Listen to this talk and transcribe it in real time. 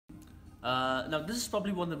Now this is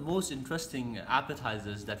probably one of the most interesting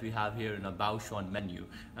appetizers that we have here in a Baoshuan menu.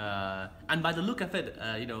 And by the look of it,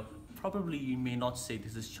 probably you may not say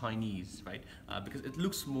this is Chinese, right? Because it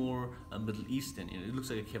looks more Middle Eastern. It looks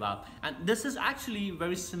like a kebab, and this is actually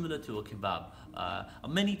very similar to a kebab.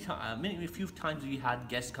 A few times we had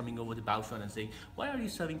guests coming over to Baoshuan and saying, "Why are you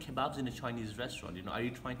serving kebabs in a Chinese restaurant? Are you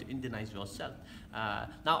trying to Indianize yourself?"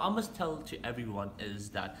 Now I must tell to everyone is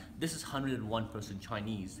that this is 101%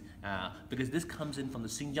 Chinese because this comes in from the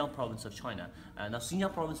Xinjiang province of China. Now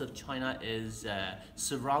Xinjiang province of China is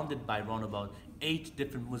surrounded by around about 8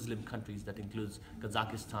 different Muslim countries that includes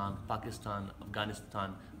Kazakhstan, Pakistan,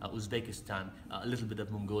 Afghanistan, Uzbekistan, a little bit of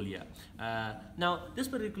Mongolia. Now, this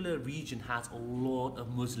particular region has a lot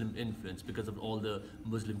of Muslim influence because of all the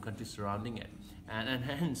Muslim countries surrounding it. And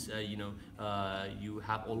hence, you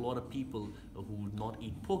have a lot of people who would not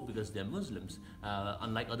eat pork because they're Muslims,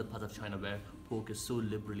 unlike other parts of China where pork is so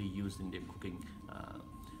liberally used in their cooking.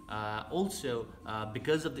 Also,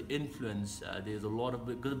 because of the influence, there's a lot of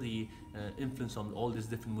because of the influence on all these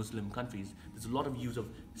different Muslim countries. There's a lot of use of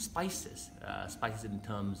spices, spices in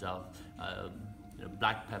terms of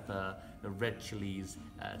black pepper, red chilies,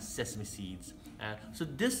 sesame seeds. So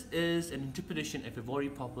this is an interpretation of a very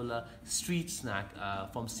popular street snack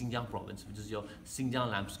from Xinjiang province, which is your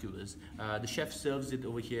Sichuan Lamb Skewers. The chef serves it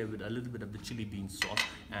over here with a little bit of the chili bean sauce,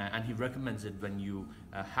 and he recommends it when you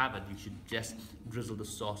have it. You should just drizzle the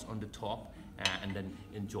sauce on the top and then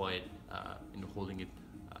enjoy it, holding it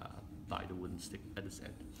by the wooden stick at this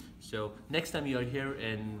end. So next time you are here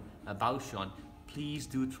in Baoshuan, please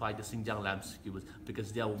do try the Xinjiang Lamb Skewers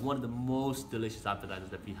because they are one of the most delicious appetizers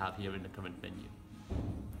that we have here in the current menu.